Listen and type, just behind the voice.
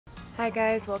Hi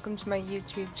guys, welcome to my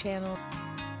YouTube channel.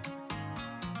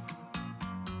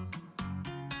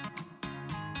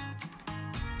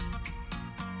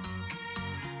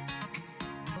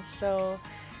 So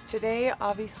today,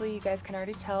 obviously you guys can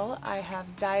already tell, I have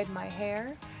dyed my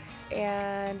hair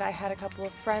and I had a couple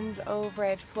of friends over. I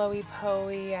had Flowy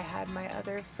Poey, I had my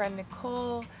other friend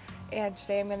Nicole, and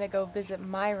today I'm going to go visit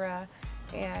Mayra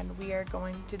and we are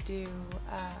going to do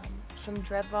some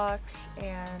dreadlocks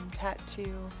and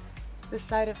tattoo the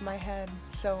side of my head.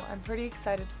 So I'm pretty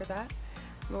excited for that.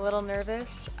 I'm a little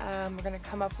nervous. We're going to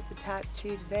come up with the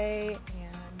tattoo today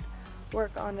and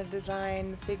work on the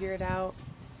design, figure it out.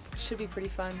 Should be pretty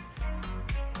fun.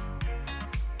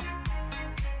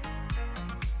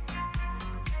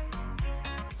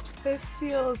 This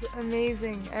feels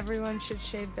amazing. Everyone should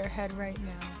shave their head right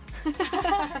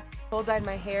now. Nicole dyed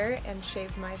my hair and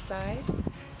shaved my side.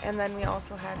 And then we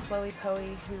also had Flowy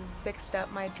Poey who fixed up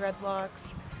my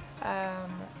dreadlocks.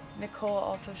 Nicole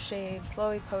also shaved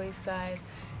Flowy Poey's side.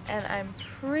 And I'm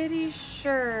pretty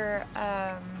sure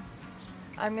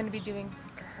I'm going to be doing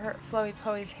Flowy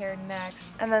Poey's hair next.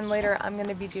 And then later I'm going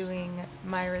to be doing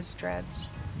Mayra's dreads.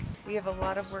 We have a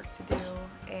lot of work to do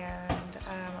and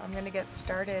I'm going to get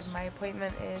started. My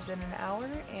appointment is in an hour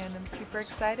and I'm super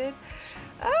excited.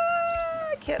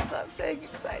 I can't stop saying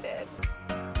excited.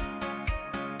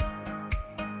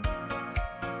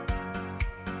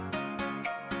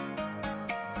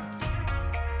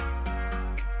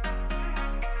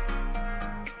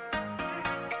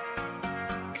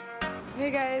 Hey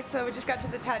guys, so we just got to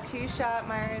the tattoo shop.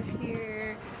 Mayra's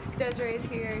here, Desiree's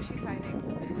here, she's hiding.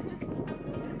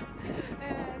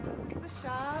 And this is the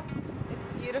shop. It's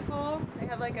beautiful. They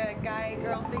have like a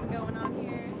guy-girl thing going on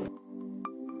here.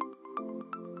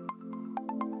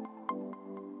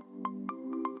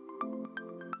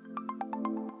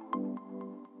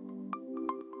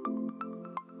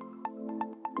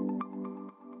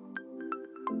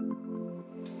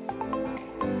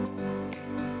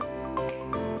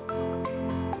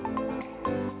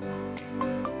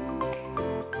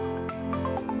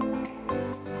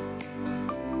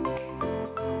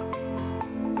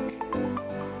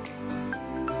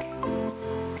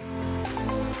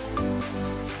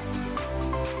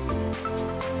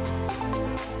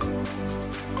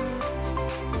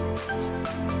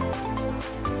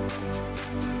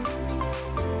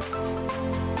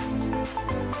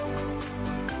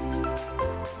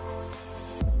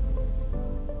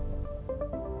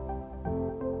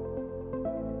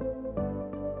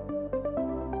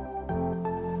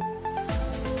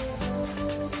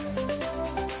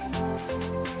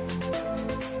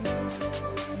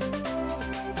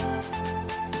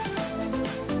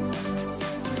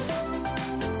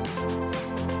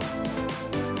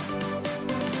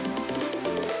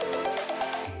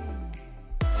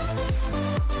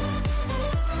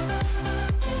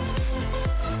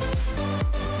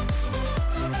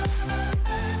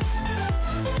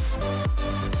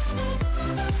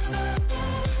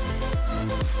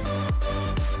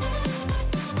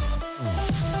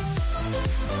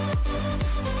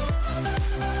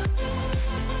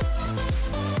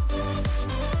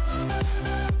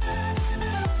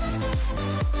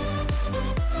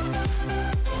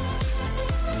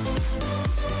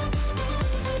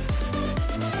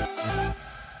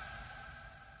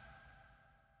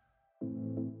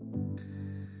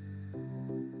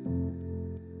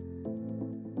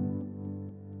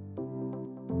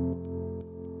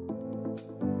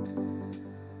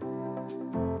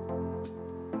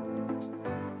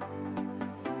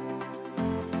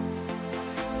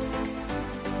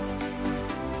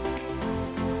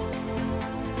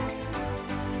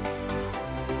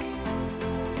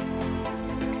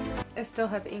 I still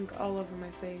have ink all over my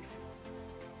face.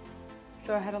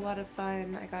 So I had a lot of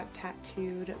fun. I got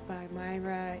tattooed by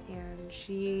Mayra and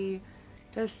she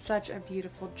does such a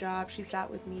beautiful job. She sat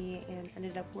with me and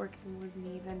ended up working with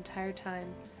me the entire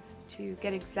time to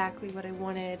get exactly what I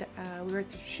wanted. We were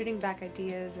shooting back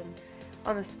ideas and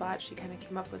on the spot she kind of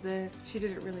came up with this. She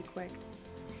did it really quick.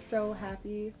 So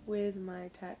happy with my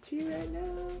tattoo right now.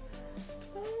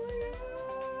 Oh my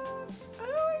god! Oh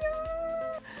my god!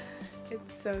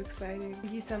 It's so exciting.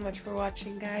 Thank you so much for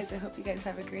watching, guys. I hope you guys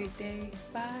have a great day.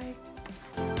 Bye!